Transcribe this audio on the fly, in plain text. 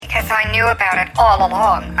because I knew about it all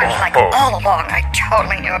along. I was like, all along, I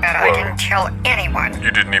totally knew about it. I didn't tell anyone.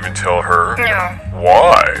 You didn't even tell her? No.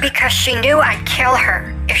 Why? Because she knew I'd kill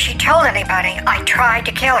her. If she told anybody, I tried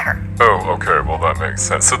to kill her. Oh, okay, well that makes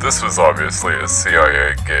sense. So this was obviously a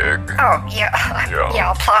CIA gig. Oh, yeah.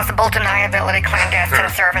 Yeah, plausible deniability, clandestine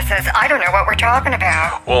services. I don't know what we're talking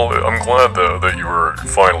about. Well, I'm glad though that you were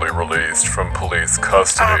finally released from police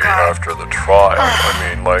custody God. after the trial.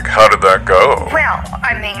 I mean, like, how did that go? Well,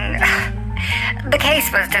 I mean, the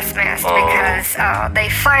case was dismissed because they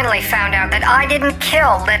finally found out that I didn't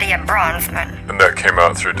kill Lydia Bronzman. And that came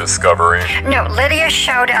out through discovery? No, Lydia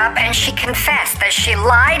showed up and she confessed that she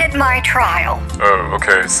lied at my trial. Oh,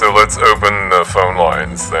 okay, so let's open the phone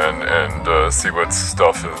lines then and see what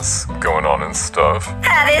stuff is going on and stuff.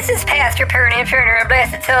 Hi, this is Pastor Purdy Turner of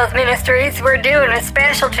Blessed Souls Ministries. We're doing a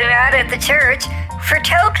special tonight at the church for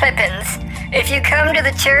toe clippings. If you come to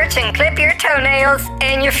the church and clip your toenails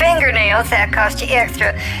and your fingernails, that costs you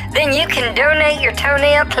extra, then you can donate your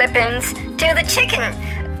toenail clippings to the chicken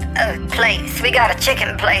place. We got a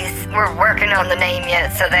chicken place. We're working on the name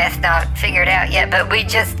yet, so that's not figured out yet, but we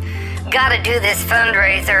just gotta do this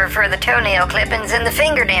fundraiser for the toenail clippings and the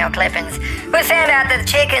fingernail clippings. We found out that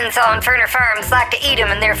the chickens on Ferner Farms like to eat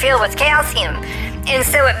them and they're filled with calcium. And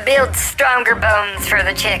so it builds stronger bones for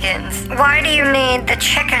the chickens. Why do you need the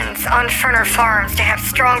chickens on Ferner Farms to have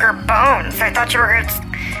stronger bones? I thought you were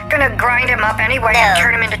gonna grind them up anyway and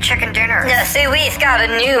turn them into chicken dinner. No, see, we've got a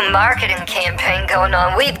new marketing campaign going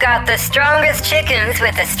on. We've got the strongest chickens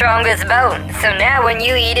with the strongest bones. So now when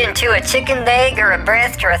you eat into a chicken leg or a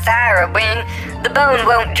breast or a thigh or a wing, the bone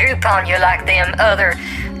won't droop on you like them other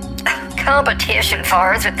competition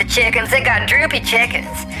farms with the chickens. They got droopy chickens.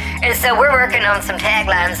 And so we're working on some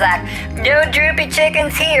taglines like, no droopy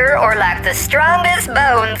chickens here, or like the strongest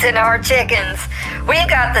bones in our chickens. We've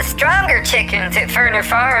got the stronger chickens at Ferner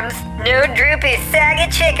Farms. No droopy,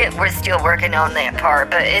 saggy chicken. We're still working on that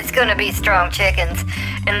part, but it's gonna be strong chickens.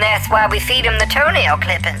 And that's why we feed them the toenail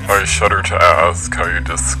clippings. I shudder to ask how you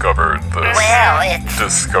discovered this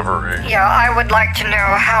discovery. Yeah, I would like to know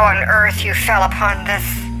how on earth you fell upon this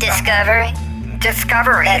discovery.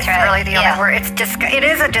 Discovery That's is right. really the only word. It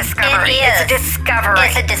is a discovery. It is. It's a discovery.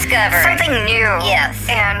 It's a discovery. Something new. Yes.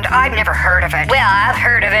 And I've never heard of it. Well, I've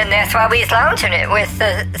heard of it, and that's why we're launching it with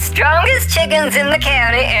the strongest chickens in the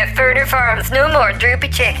county at Ferner Farms. No more droopy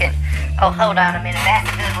chicken. Oh, hold on a minute. That's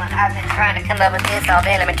a good one. I've been trying to come up with this all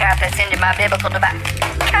day. Let me type this into my biblical device.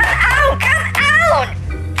 Come on! Come on!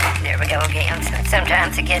 There we go again.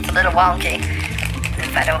 Sometimes it gets a little wonky.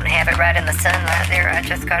 If I don't have it right in the sunlight there, I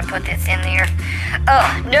just gotta put this in there. Oh,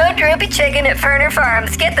 no droopy chicken at Ferner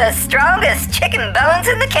Farms. Get the strongest chicken bones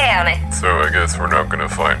in the county. So I guess we're not gonna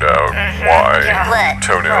find out why What?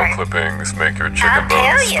 toenail clippings make your chicken I'll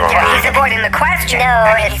tell bones you. stronger. He's avoiding the question. No,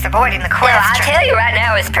 I mean, he's avoiding the Well, I'll question. tell you right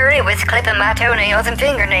now, as Purdy was clipping my toenails and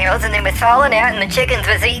fingernails, and they was falling out, and the chickens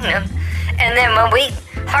was eating them. And then when we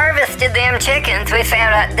harvested them chickens, we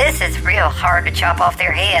found out this is real hard to chop off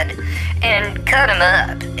their head and cut them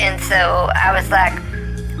up. And so I was like,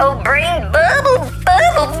 oh, bring Bubble,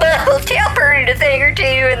 tell Purdy a thing or two.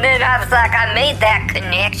 And then I was like, I made that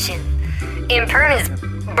connection in Purdy's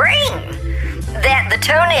brain. That the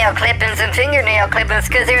toenail clippings and fingernail clippings,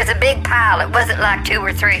 because there's a big pile, it wasn't like 2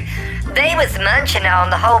 or 3. They was munching on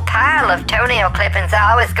the whole pile of toenail clippings.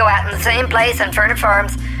 I always go out in the same place on Ferner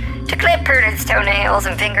Farms to clip Purdy's toenails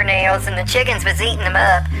and fingernails, and the chickens was eating them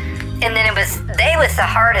up. And then they was the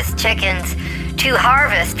hardest chickens to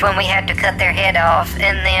harvest when we had to cut their head off.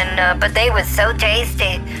 And then, but they was so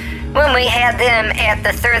tasty when we had them at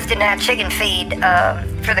the Thursday night chicken feed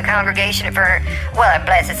for the congregation at at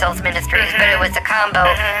Blessed Souls Ministries, but it was a combo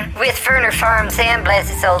with Ferner Farms and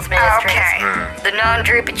Blessed Souls Ministries. Okay. The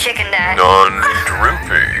non-droopy chicken night.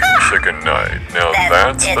 Non-droopy chicken night. Now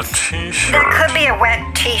that's a That t-shirt. could be a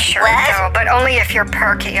wet t-shirt, What? though, but only if you're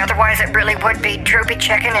perky. Otherwise, it really would be droopy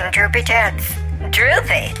chicken and droopy tits.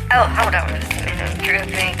 Droopy? Oh, hold on just a minute.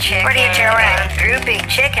 Droopy chicken. What are you doing? and Droopy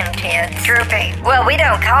chicken tits. Droopy. Well, we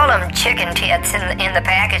don't call them chicken tits in the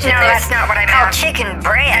packaging. No, that's not what I Called meant. chicken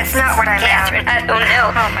breasts. That's not what I meant. Catherine, I don't know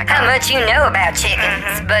Oh, my how God. much you know about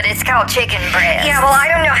chickens, but it's called chicken breast. Yeah, well, I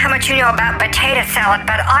don't know how much you know about potato salad,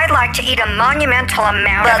 but I'd like to eat a monumental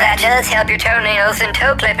amount Well, of that it. does help your toenails and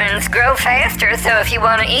toe clippings grow faster, so if you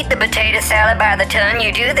want to eat the potato salad by the ton, you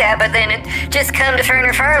do that, but then just come to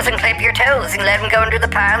Ferner Farms and clip your toes and let them go into the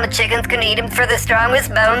pile, and the chickens can eat them for the strongest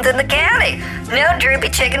bones in the county. No droopy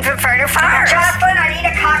chicken from Ferner Farms. Jocelyn, I need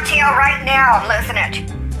a cocktail right now. Listen it.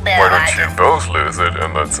 why don't you both lose it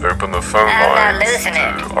and let's open the phone I'm not lines losing to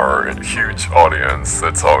it. our huge audience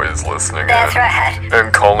that's always listening That's in right.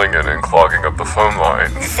 and calling in and clogging up the phone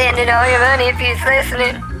lines. Send in all your money if you're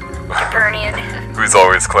listening. Capernian. Who's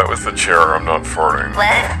always clapped with the chair? I'm not farting.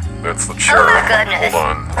 What? That's the chair. my goodness. Hold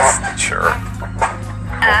on. That's the chair.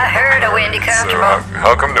 I heard a windy So comfortable.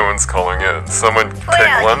 how come no one's calling in? Someone take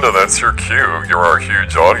Well- Glenda, that's your cue. You're our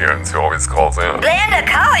huge audience who always calls in. Glenda,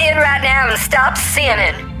 call in right now and stop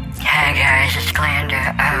sinning. Hi guys, it's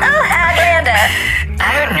Glenda. Oh, hi, Glenda.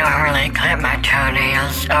 I don't normally clip my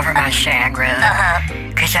toenails over my shag rug.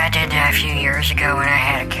 Cause I did that a few years ago when I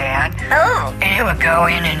had a cat. Oh, And it would go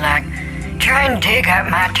in and like try and dig up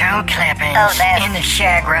my toe clippings Oh, that's- in the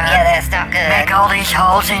shag rug. yeah, that's not good. Make all these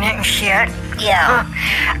holes in it and shit. Yeah.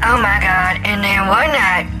 Oh my god. And then one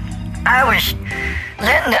night I was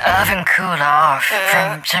letting the oven cool off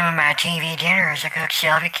from some of my TV dinners. I cooked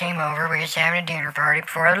Sylvia came over. We was having a dinner party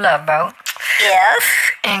before the Love Boat. Yes.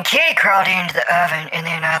 And Kitty crawled into the oven, and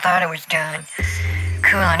then I thought it was done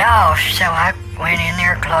cooling off, so I went in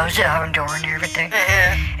there, closed the oven door and everything.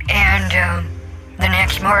 And the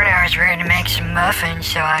next morning I was ready to make some muffins,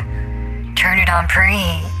 so I turned it on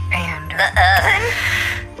preheat, and The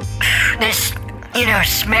oven? this,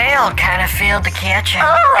 smell kind of filled the kitchen.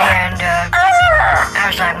 Oh. And Oh, I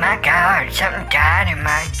was like, my God, something died in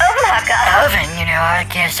my oh my God. oven, I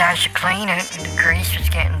guess I should clean it, and the grease was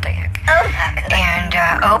getting thick. Oh my God.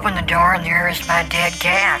 And opened the door, and there was my dead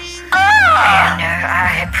cat. Oh. And I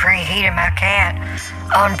had preheated my cat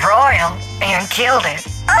on broil and killed it.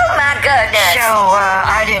 Oh my goodness. So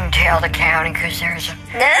I didn't tell the county because there's a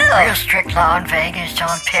real No. strict law in Vegas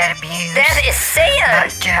on pet abuse. That is sin.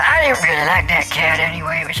 But I didn't really like that cat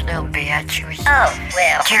anyway. It was a little bitch. She was Oh,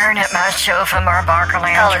 well. tearing up my sofa, my Barker Oh,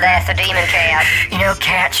 lounger. that's a demon cat.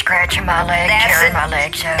 Cat scratching my leg, That's tearing a- my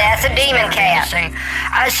legs up. that's a It's demon never been the cat. same.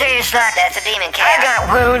 I say it's like That's a demon I cat.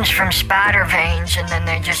 got wounds from spider veins, and then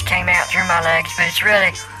they just came out through my legs, but it's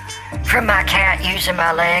really from my cat using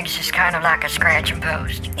my legs. It's kind of like a scratching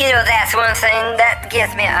post. That's one thing that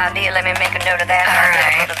gives me an idea. Let me make a note of that. All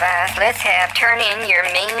right. Digital device. Let's have turn in your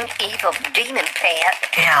mean, evil demon pet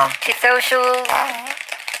Yeah. to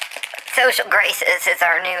Social Graces is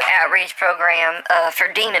our new outreach program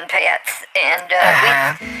for demon pets. And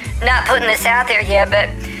we're not putting this out there yet, but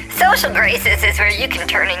Social Graces is where you can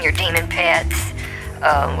turn in your demon pets.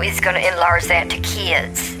 We're just going to enlarge that to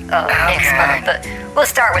kids next Okay. month. But we'll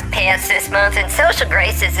start with pets this month. And Social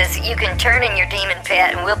Graces is you can turn in your demon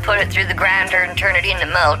pet and we'll put it through the grinder and turn it into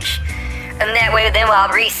mulch. And that way then I'll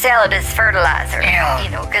resell it as fertilizer. Yeah.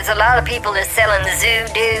 Because a lot of people is selling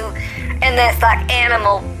Zoodoo, and that's like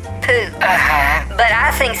animal poo. But I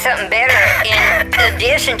think something better in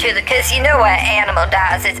addition to because when an animal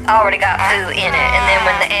dies, it's already got poo in it. And then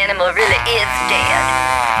when the animal really is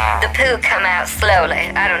dead, the poo come out slowly.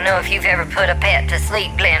 I don't know if you've ever put a pet to sleep,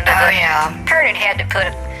 Glenda. Oh, but yeah. Pernod had to put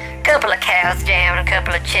a couple of cows down, a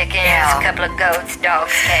couple of chickens, Yeah. a couple of goats,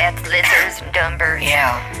 dogs, cats, lizards, and dumbers.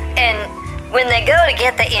 Yeah. And when they go to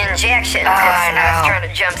get the injection, 'cause I I was know. trying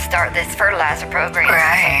to jumpstart this fertilizer program.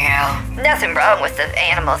 Right, yeah. Nothing wrong with the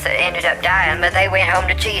animals that ended up dying, but they went home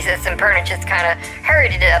to Jesus, and Perna just kind of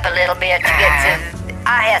hurried it up a little bit to get to.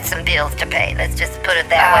 I had some bills to pay. Let's just put it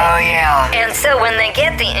that Oh, way. yeah. And so when they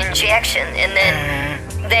get the injection, and then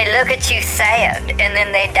they look at you sad, and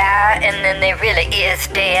then they die, and then they really is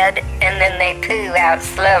dead, and then they poo out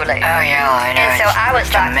slowly. Oh, yeah, I know. And so It's I was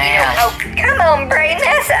just a like, mess. oh, come on, Braden,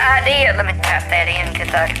 that's the idea. Let me type that in because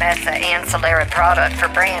that's an ancillary product for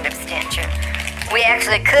brand extension. We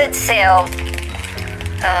actually could sell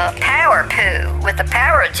power poo with the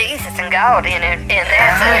power of Jesus and God in it, and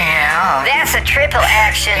that's a triple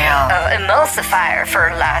action emulsifier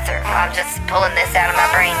fertilizer. I'm just pulling this out of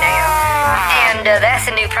my brain now, and that's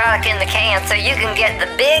a new product in the can, so you can get the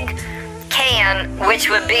big can, which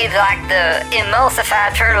would be like the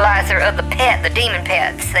emulsified fertilizer of the pet, the demon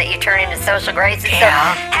pets that you turn into Social Graces.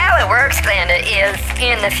 Yeah. So how it works, Glenda, is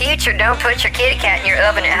in the future, don't put your kitty cat in your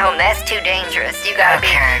oven at home. That's too dangerous. You gotta be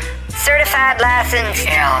certified, licensed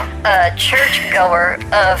churchgoer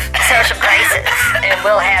of Social Graces, and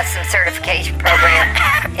we'll have some certification program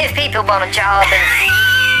if people want a job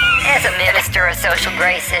as a minister of Social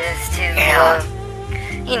Graces to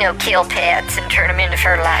kill pets and turn them into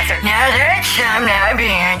fertilizer. Now that's something I'd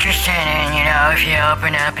be interested in, if you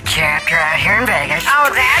open up a chapter out here in Vegas.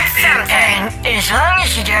 Oh, that's something. And as long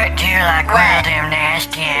as you don't do like one of them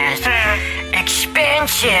nasty ass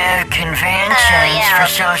expensive conventions for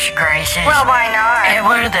social graces. Well, why not? At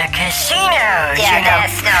one of the casinos, Yeah, you know.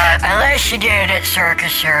 that's not. Unless you did it at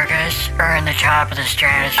Circus or in the top of the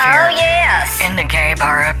stratosphere. Oh, yes. In the gay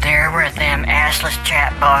bar up there with them assless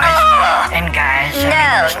chat boys and guys.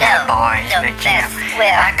 It's not boys, no, but that's, you know.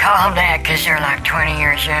 well. I call them that because they're like 20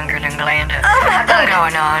 years younger than Glenda. Oh, my I'm goodness.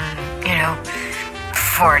 going on,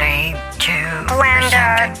 42 Glenda, or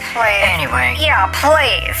something. please. Anyway. Yeah,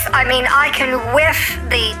 please. I mean, I can whiff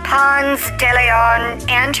the Pond's De Leon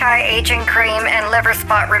anti-aging cream and liver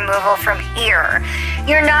spot removal from here.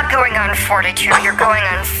 You're not going on 42, you're going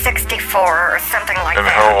on 64 or something like And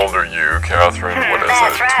that. how old are you, Catherine? What is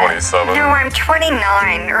That's it, right. 27? No, I'm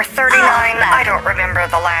 29 or 39. I don't remember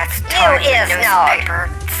the last time is the not. newspaper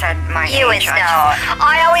said my You age. is not.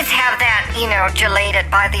 I always have that, gelated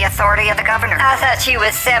by the authority of the governor. I thought you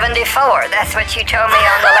was 74. That's what you told me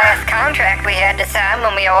on the last contract we had to sign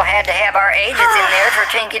when we all had to have our ages in there for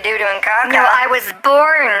Tinky Doodle and Kaka. No, I was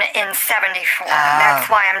born in 74. That's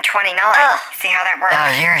why I'm 29. See how that works? Oh,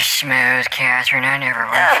 you're smooth, Catherine. I never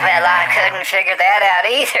would have Oh, well, I couldn't figure that out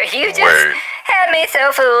either. You just Wait. had me so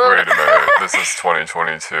fooled. Wait a minute. This is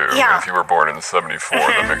 2022. Yeah. If you were born in 74,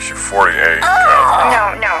 that makes you 48,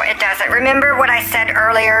 Catherine. No, it doesn't. Remember what I said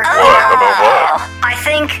earlier? What? About what? I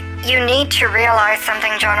think you need to realize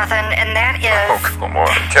something, Jonathan, and that is... Oh, come on.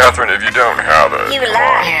 Catherine, if you don't have it, You come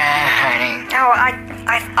lied. on. Yeah, honey. No,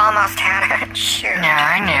 I almost had it. Shoot. No,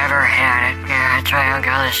 I never had it. Yeah, that's why I don't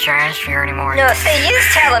go to the stratosphere anymore. No, see, you's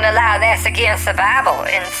telling a lie that's against the Bible,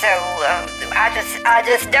 and so I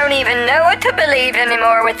just don't even know what to believe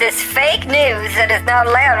anymore with this fake news that is not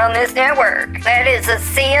allowed on this network. That is a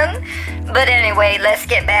sin. But anyway, let's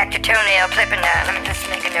get back to toenail clipping now. Let me just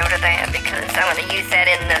make a note of that because I'm going to use that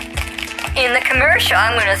in the commercial.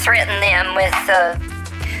 I'm going to threaten them with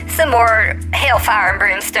some more hellfire and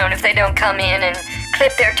brimstone if they don't come in and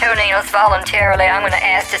clip their toenails voluntarily. I'm going to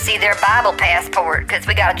ask to see their Bible passport because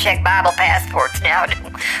we got to check Bible passports now.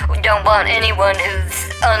 We don't want anyone who's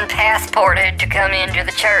unpassported to come into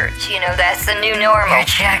the church. That's the new normal. You're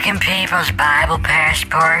checking people's Bible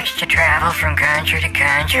passports to travel from country to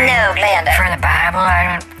country? No, Glenda. For the Bible?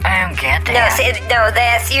 I don't get No,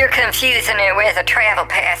 that. you're confusing it with a travel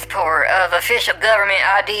passport of official government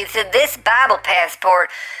IDs. This Bible passport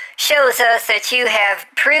shows us that you have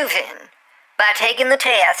proven by taking the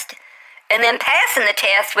test and then passing the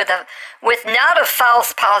test with not a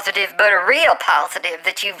false positive but a real positive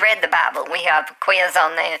that you've read the Bible. We have a quiz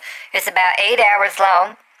on there. It's about 8 hours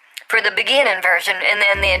long for the beginning version, and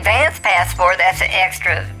then the advanced passport, that's an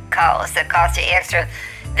extra cost. That costs you extra.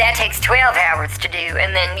 That takes 12 hours to do,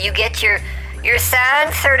 and then you get your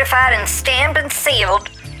signed, certified, and stamped and sealed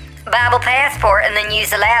Bible passport, and then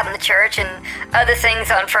use allowed in the church and other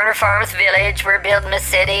things on Ferner Farms Village. We're building a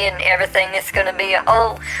city and everything. It's going to be a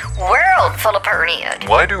whole world full of Pernian.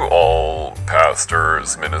 Why do all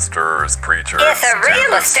pastors, ministers, preachers It's a do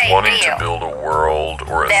real this estate wanting deal. to build a world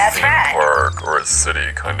or a That's theme right. park or a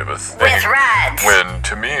city kind of a thing? With rides. When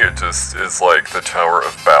to me it just is like the Tower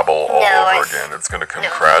of Babel all over it's- again. It's going to come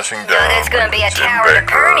crashing down. there's gonna like be a Jim Tower to Baker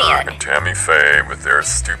Pernian. and Tammy Faye with their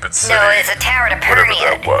stupid city. No, it's a Tower to whatever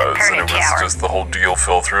Pernian. that was, and Pernian it was Tower. just the whole deal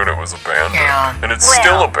fell through and it was abandoned. Yeah. And it's Well-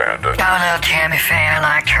 still abandoned. Oh, little Tammy Faye, I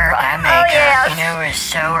liked her eye makeup. yes. It was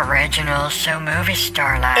so original, so movie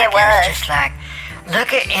star-like. It was. just like,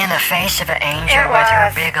 look at in the face of an angel It with her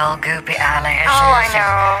was. big old goopy eyelashes. Oh, I and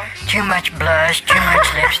know. Too much blush, too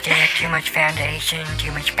much lipstick, too much foundation,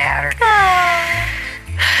 too much powder.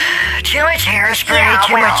 Too much hairspray, Yeah,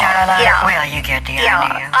 too much eyeliner. yeah. Well, you get the Yeah,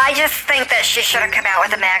 idea. I just think that she should have come out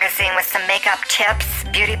with a magazine with some makeup tips,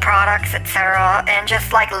 beauty products, etc., and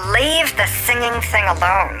just leave the singing thing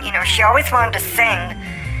alone. She always wanted to sing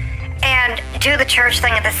and do the church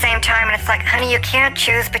thing at the same time, and it's like, honey, you can't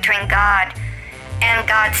choose between God and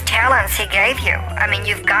God's talents He gave you. I mean,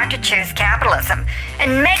 you've got to choose capitalism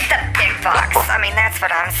and make the big bucks. I mean, that's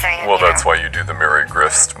what I'm saying. Well, you that's know. why you do the Merry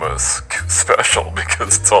Gristmas special,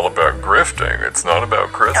 because it's all about grifting. It's not about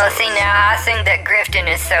Christmas. Oh, see, now I think that grifting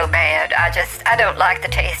is so bad. I don't like the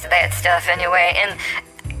taste of that stuff anyway.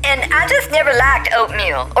 And I just never liked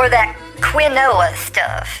oatmeal or that quinoa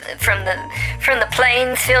stuff from the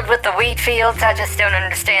plains filled with the wheat fields. I just don't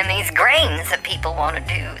understand these grains that people want to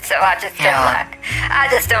do. So I just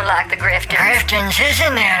don't like the grifting. Grifton's,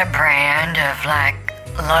 isn't that a brand of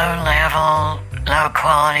low-level,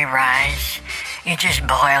 low-quality rice? You just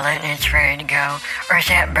boil it and it's ready to go. Or is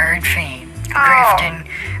that bird feed? Grifton.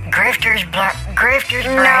 Grifter's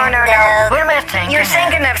No. brand? What am I thinking You're of?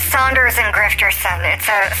 thinking of Saunders and Grifterson. It's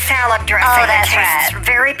a salad dressing Oh, that's that tastes right.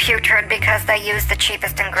 very very putrid because they use the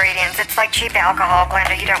cheapest ingredients. It's like cheap alcohol,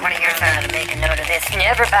 Glenda. You don't want to use that. To make a note of this.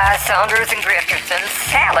 Never buy Saunders and Grifterson's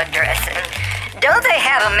salad dressing. Don't they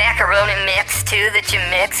have a macaroni mix too that you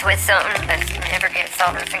mix with something? Let's never get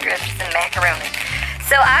Saunders and Grifterson macaroni.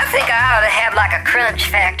 So I think I ought to have like a crunch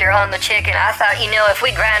factor on the chicken. I thought, if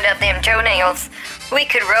we grind up them toenails, we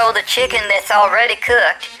could roll the chicken that's already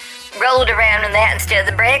cooked, roll it around in that instead of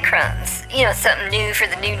the breadcrumbs. Something new for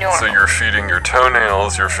the new normal. So you're feeding your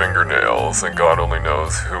toenails, your fingernails, and God only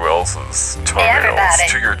knows who else's toenails Everybody.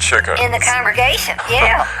 to your chickens. In the congregation,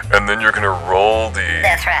 yeah. And then you're gonna roll the...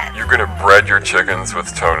 That's right. You're gonna bread your chickens with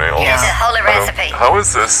toenails. It's a holy recipe. How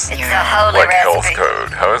is this It's a holy like health recipe.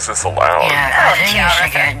 code? How is this allowed? Yeah, Oh, I think you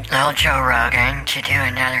should geography. get little Joe Rogan to do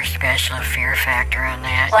another special fear factor on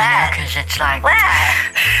that. Why? Because it's like,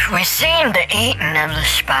 Why? we seen the eating of the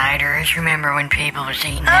spiders. Remember when people was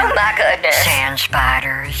eating Oh them my goodness. sand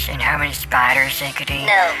spiders and how many spiders they could eat?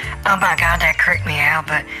 No. Oh my God, that creeped me out.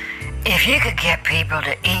 But if you could get people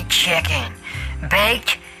to eat chicken,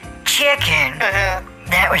 baked chicken,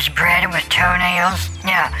 that was breaded with toenails,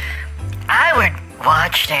 now, I would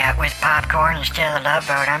watch that with popcorn instead of the Love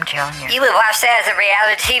Boat, I'm telling you. You would watch that as a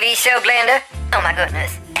reality TV show, Glenda? Oh my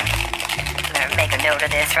goodness. Better make a note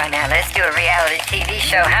of this right now. Let's do a reality TV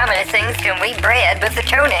show. How many things can we bread with the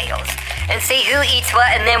toenails? And see who eats what,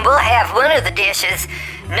 and then we'll have one of the dishes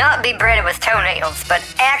not be breaded with toenails, but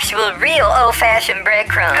actual, real old-fashioned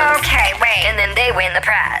breadcrumbs. Okay, wait. And then they win the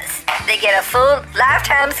prize. They get a full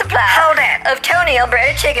lifetime supply Hold it. of toenail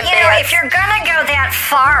breaded chicken If bits. you're gonna go that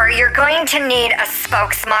far, you're going to need a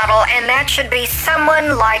spokesmodel, and that should be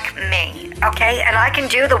someone like me, okay? And I can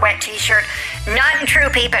do the wet t-shirt, not true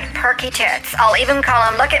peep and perky tits. I'll even call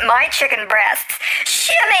them, look at my chicken breasts.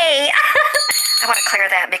 Shimmy! I want to clear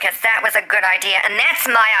that because that was a good idea, and that's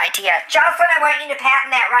my idea. Jocelyn, I want you to patent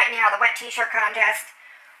that right now, the wet t-shirt contest.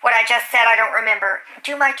 What I just said, I don't remember.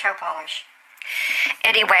 Do my toe polish.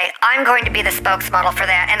 Anyway, I'm going to be the spokesmodel for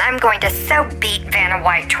that, and I'm going to so beat Vanna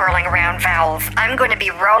White twirling around vowels. I'm going to be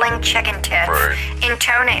rolling chicken tits Right. in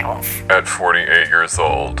toenails. At 48 years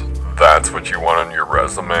old, that's what you want on your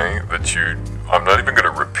resume? I'm not even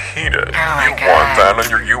gonna repeat it. Oh my you God. want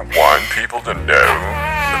that on you want people to know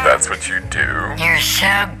that that's what you do? You're so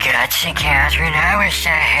gutsy, Catherine. I wish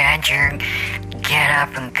I had your get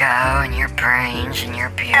up and go and your brains and your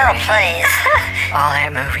beauty. Oh, please. All that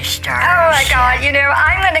movie stars. Oh my God,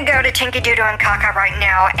 I'm gonna go to Tinky Doodoo and Kaka right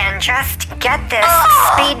now and just get this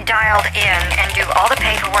speed dialed in and do all the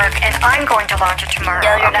paperwork, and I'm going to launch it tomorrow.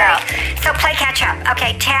 No, you're okay? not. So play catch up.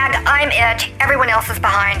 Okay, tag, I'm it. Everyone else is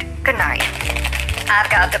behind. Good night. I've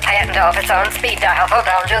got the patent office on speed dial. Hold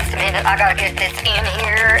on just a minute. I gotta get this in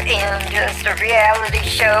here and just a reality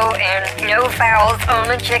show and no fouls,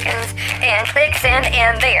 only chickens, and click send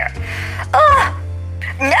and there. Oh,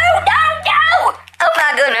 no! Oh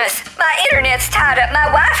my goodness, my internet's tied up. My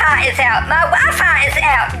Wi-Fi is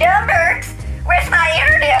out. Numbers, where's my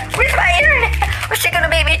internet? What's she gonna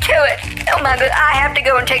beat me to it? Oh my god, I have to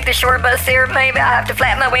go and take the short bus there. Maybe I have to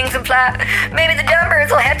flap my wings and fly. Maybe the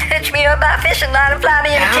dumbbirds will have to hitch me up by a fishing line and fly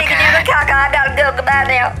me into Tinky Doodle Kaka. I gotta go. Goodbye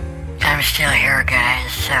now. I'm still here,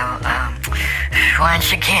 guys. So,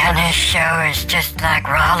 once again, this show is just like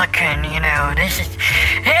rollicking, This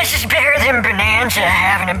is better than Bonanza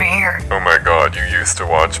having a beer. Oh my God, you used to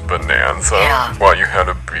watch Bonanza Yeah. while you had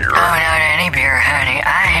a beer? Oh, not any beer, honey.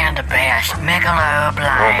 I had the best. Michelob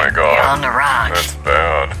Light Oh my God. on the rocks. That's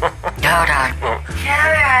bad. Hold on.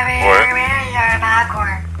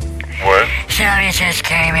 What? Sylvia just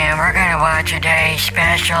came in. We're gonna watch a day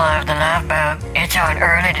special of The Love Boat. It's on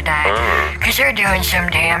early tonight. Because they're doing some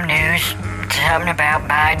damn news. Something about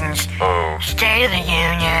Biden's Oh, State of the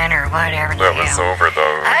Union or whatever the that was hell. over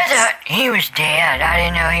though. I thought he was dead. I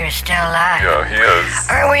didn't know he was still alive. Yeah, he is.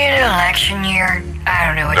 Are we in an election year? I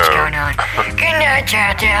don't know what's No. going on. Good night,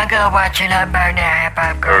 Charlie. I'll go watch it up by now. Have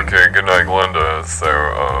popcorn. Okay, good night, Glenda.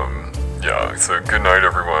 So good night,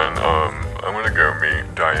 everyone. I'm gonna go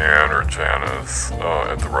meet Diane or Janice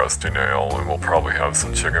at the Rusty Nail, and we'll probably have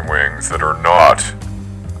some chicken wings that are not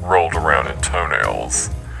rolled around in toenails.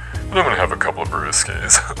 And I'm gonna have a couple of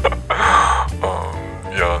brewskis.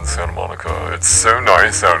 Yeah, in Santa Monica. It's so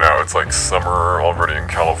nice out now. It's like summer already in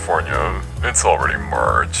California. It's already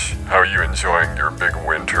March. How are you enjoying your big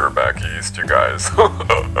winter back east, you guys?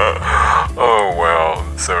 Oh, wow.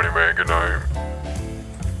 So anyway, good night.